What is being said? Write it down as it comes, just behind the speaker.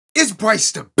It's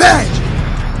Bryce the Badger!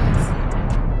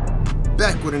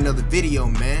 Back with another video,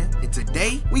 man. And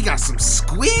today, we got some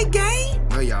Squid Game? I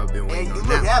know y'all been waiting on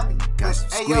that. Happy. Got some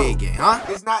Squid Game, huh?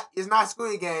 It's not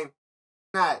Squid Game.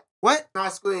 Not. What? It's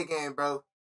not Squid Game, bro.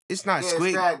 It's not It's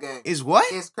Squid. Crab Game. It's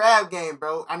what? It's Crab Game,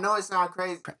 bro. I know it sounds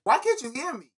crazy. Why can't you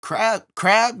hear me? Crab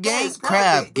Game? It's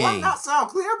Crab Do I Game. not sound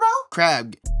clear, bro?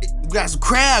 Crab. We got some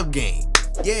Crab Game.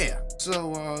 Yeah.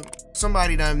 So,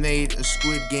 somebody done made a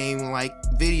Squid Game like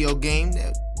video game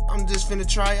that I'm just finna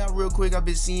try out real quick. I've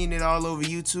been seeing it all over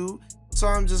YouTube. So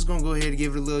I'm just gonna go ahead and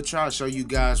give it a little try, show you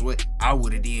guys what I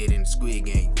would've did in the Squid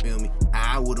Game, feel me?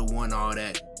 I would've won all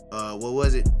that, what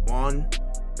was it? Won?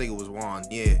 I think it was won,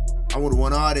 yeah. I would've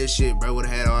won all that shit, bro.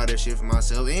 Would've had all that shit for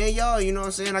myself. And y'all, you know what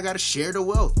I'm saying? I gotta share the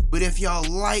wealth. But if y'all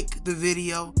like the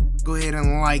video, go ahead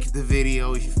and like the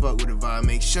video. If you fuck with the vibe,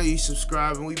 make sure you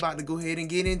subscribe, and we about to go ahead and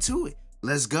get into it.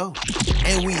 Let's go.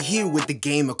 And we here with the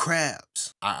game of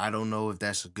crabs. I don't know if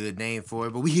that's a good name for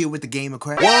it, but we here with the game of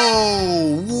crabs.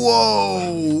 Whoa,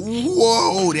 whoa,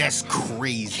 whoa, that's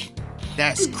crazy.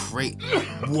 That's crazy.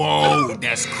 Whoa,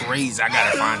 that's crazy. I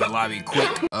gotta find the lobby quick.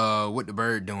 What the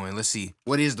bird doing? Let's see.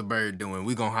 What is the bird doing?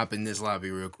 We gonna hop in this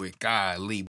lobby real quick.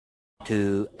 Golly.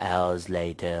 2 hours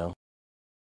later.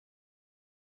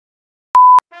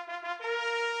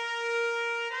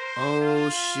 Oh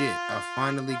shit, I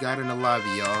finally got in the lobby,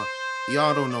 y'all.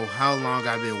 Y'all don't know how long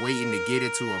I've been waiting to get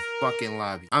into a fucking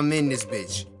lobby. I'm in this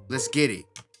bitch. Let's get it.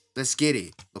 Let's get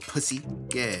it. The pussy.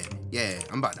 Yeah.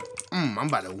 I'm about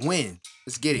to win.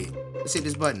 Let's get it. Let's hit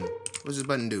this button. What's this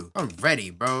button do? I'm ready,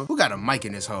 bro. Who got a mic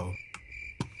in this hole?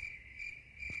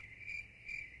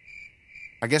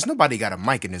 I guess nobody got a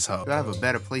mic in this hole. Do I have a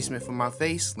better placement for my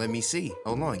face? Let me see.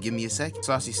 Hold on, give me a second.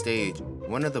 Saucy stage.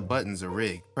 One of the buttons are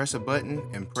rigged. Press a button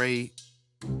and pray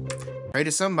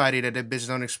to somebody that bitch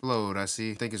don't explode. I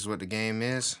see. I think it's what the game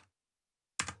is.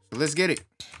 So let's get it.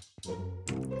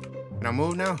 Can I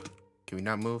move now? Can we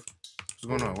not move? What's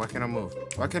going on? Why can't I move?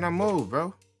 Why can't I move,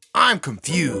 bro? I'm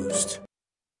confused.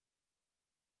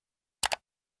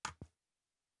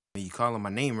 You calling my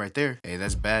name right there? Hey,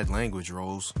 that's bad language,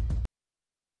 Rolls.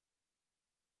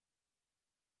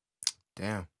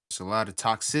 Damn, there's a lot of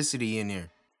toxicity in there.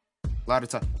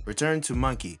 Return to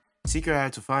monkey. Seeker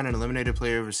had to find and eliminate a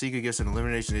player. If a seeker gets an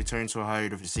elimination, they turn to a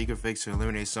hide. If the seeker fails to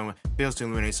eliminate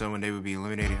someone, they would be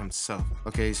eliminated himself.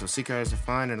 Okay, so seeker has to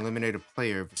find and eliminate a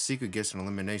player. If the seeker gets an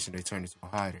elimination, they turn into a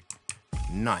hider.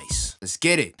 Nice. Let's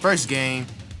get it. First game.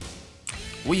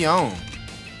 We on.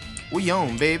 We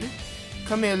on, baby.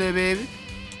 Come here, little baby.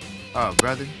 Oh,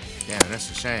 brother. Damn, that's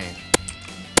a shame.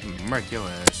 Murk your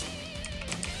ass.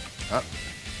 Oh,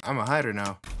 I'm a hider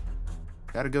now.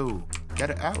 Gotta go.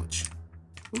 Ouch.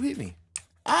 Who hit me?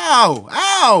 Ow!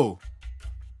 Ow!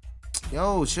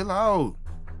 Yo, chill out.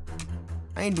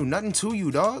 I ain't do nothing to you,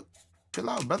 dog. Chill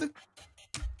out, brother.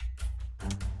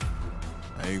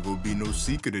 I ain't gonna be no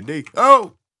seeker today.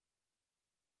 Oh!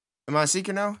 Am I a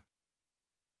seeker now?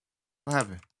 What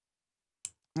happened?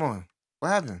 Come on. What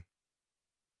happened?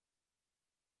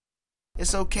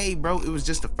 It's okay, bro. It was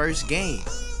just the first game.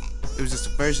 It was just the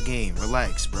first game.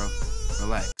 Relax, bro.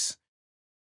 Relax.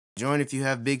 Join if you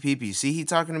have big pee-pee. See, he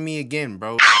talking to me again,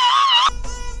 bro.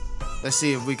 Let's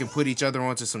see if we can put each other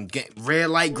onto some red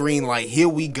light, green light. Here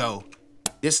we go.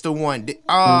 This the one.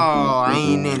 Oh, I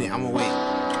ain't in it. I'm gonna wait.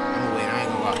 I ain't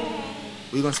gonna lie.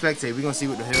 We gonna spectate. We gonna see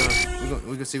what the hell.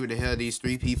 We gonna see what the hell these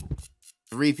three people.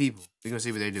 We gonna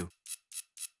see what they do.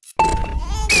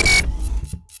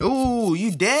 Ooh,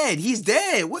 you dead. He's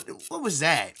dead. What was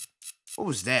that? What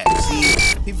was that?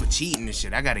 See, people cheating and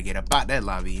shit. I gotta get up out that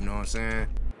lobby, you know what I'm saying?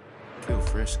 Kill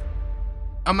Frisk.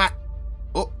 I'm out.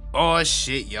 Oh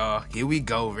shit, y'all. Here we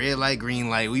go. Red light, green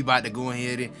light. We about to go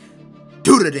ahead and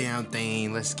do the damn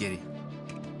thing. Let's get it.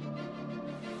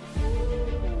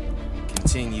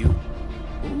 Continue.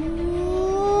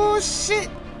 Ooh, shit.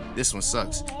 This one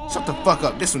sucks. Shut the fuck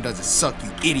up. This one doesn't suck,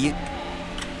 you idiot.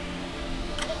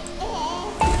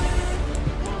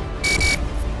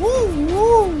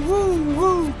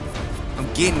 Woo. I'm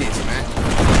getting it, man.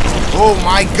 Oh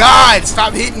my god!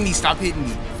 Stop hitting me. Oh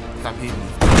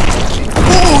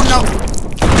no!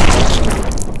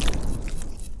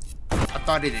 I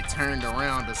thought it had turned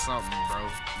around or something, bro.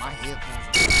 My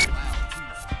headphones are loud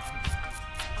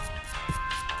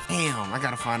too. Damn, I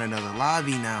gotta find another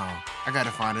lobby now.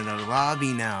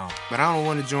 But I don't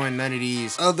want to join none of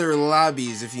these other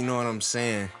lobbies, if you know what I'm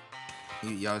saying.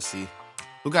 Y'all see.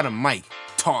 Who got a mic?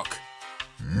 Talk.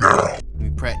 No. Let me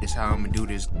practice how I'm gonna do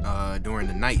this during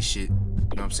the night shit.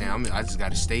 You know what I'm saying? I just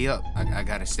gotta stay up. I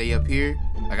gotta stay up here.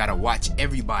 I gotta watch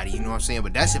everybody, you know what I'm saying?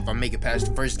 But that's if I make it past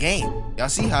the first game. Y'all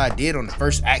see how I did on the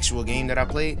first actual game that I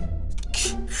played?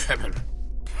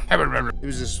 It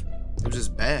was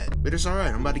just bad. But it's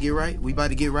alright. I'm about to get right. We about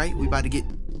to get right. We about to get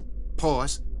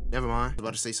pause. Never mind. I'm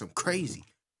about to say something crazy.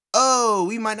 Oh,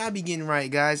 we might not be getting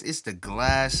right, guys. It's the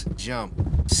glass jump.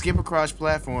 Skip across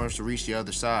platforms to reach the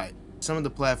other side. Some of the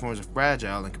platforms are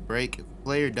fragile and can break if the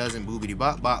player doesn't boobity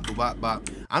bop bop bop bop bop.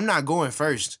 I'm not going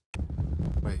first.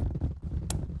 Wait.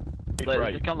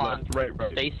 Right, come on. Right.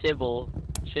 Stay civil.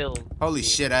 Chill. Holy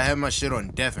shit, I had my shit on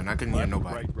deaf and I couldn't hear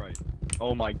nobody. Right.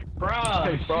 Oh my god. Bro.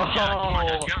 Come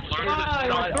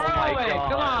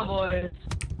on, boys.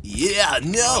 Yeah,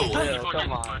 no.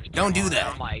 Come on. Don't do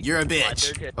that. Oh my You're a God,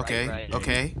 bitch. they're good. Okay, Right.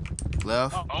 okay.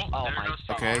 Left. Oh my.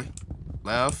 Okay.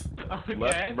 Left.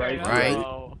 Left, right.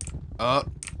 Right. Up.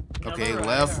 Okay,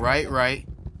 left, right.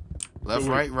 Left,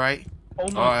 right. Oh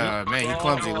Oh, my man, he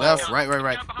clumsy. Left, right.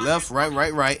 Left,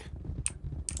 right.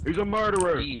 He's a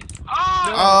murderer. Jeez.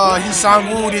 Oh, he song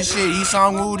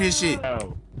wooed his shit.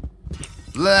 Oh.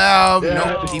 Left. Yeah.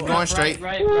 Nope. Keep going straight.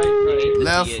 Right.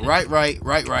 Left, right.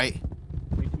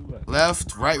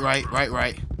 Left,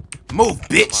 right. Move,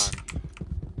 bitch.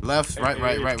 Left, right.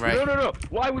 No.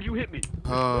 Why would you hit me?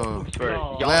 Oh.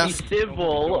 Y'all Left. be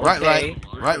civil. Right.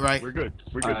 We're good.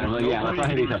 Fuck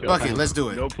it, let's do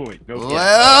it. No point.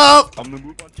 Left. I'm gonna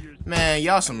move on to yours. Man,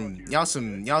 y'all some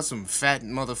fat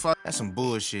motherfucker. That's some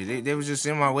bullshit. They was just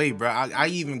in my way, bro. I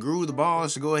even grew the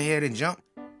balls to go ahead and jump,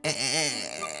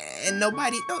 and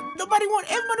everybody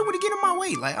would get in my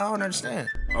way. Like, I don't understand.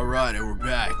 All right, and we're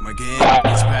back. My game is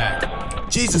back.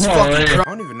 Jesus fucking Christ. I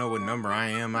don't even know what number I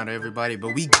am out of everybody,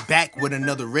 but we back with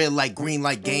another red light, green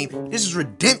light game. This is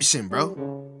redemption,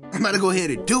 bro. I'm about to go ahead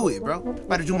and do it, bro. I'm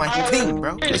about to do my thing,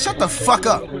 bro. Hey, shut the fuck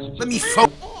up. Let me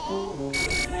focus.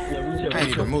 I ain't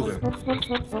even moving.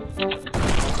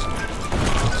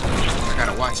 I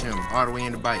gotta watch him all the way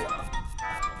in the bite.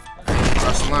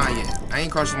 I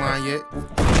ain't crossed the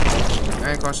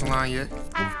line yet.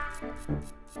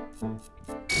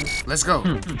 Let's go.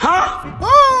 Huh?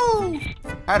 Woo!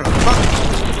 How the fuck?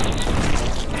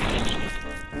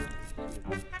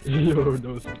 Yo,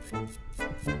 no.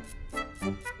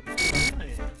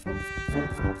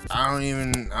 I don't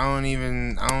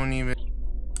even. I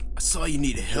saw you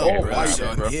needed help, bro, so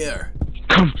I'm here.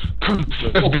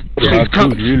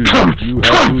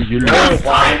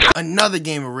 Another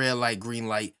game of red light, green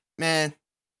light. Man,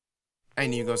 I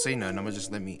ain't even gonna say nothing. I'm gonna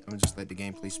just let the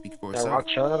gameplay speak for itself.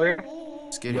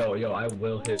 Let's get it. Yo, I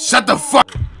will hit. Shut the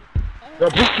fuck. Yo,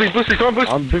 Boosty, come on,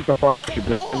 Boosty. I'm big the fuck. You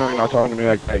know you're not talking to me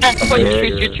like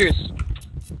that. Cheers.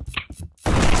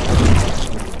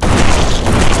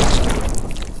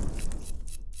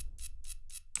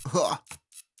 Huh.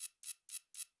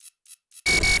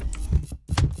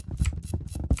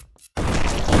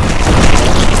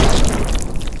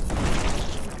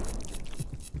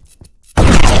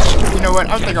 You know what?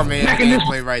 I think I'm gonna end the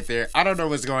gameplay right there. I don't know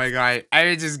what's going on. I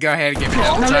would just go ahead and give it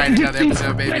up. Try another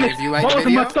episode, baby. If you like the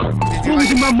video,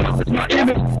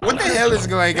 what the hell is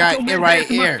going on right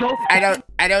here? I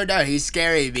don't know. He's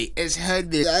scaring me. It's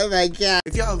Hudby. Oh my god.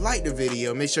 If y'all like the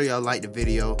video, make sure y'all like the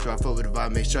video. If y'all fuck with the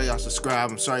vibe, make sure y'all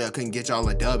subscribe. I'm sorry I couldn't get y'all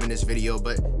a dub in this video,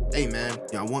 but hey man,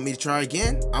 y'all want me to try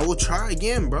again? I will try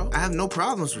again, bro. I have no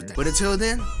problems with that. But until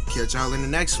then, catch y'all in the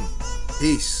next one.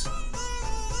 Peace.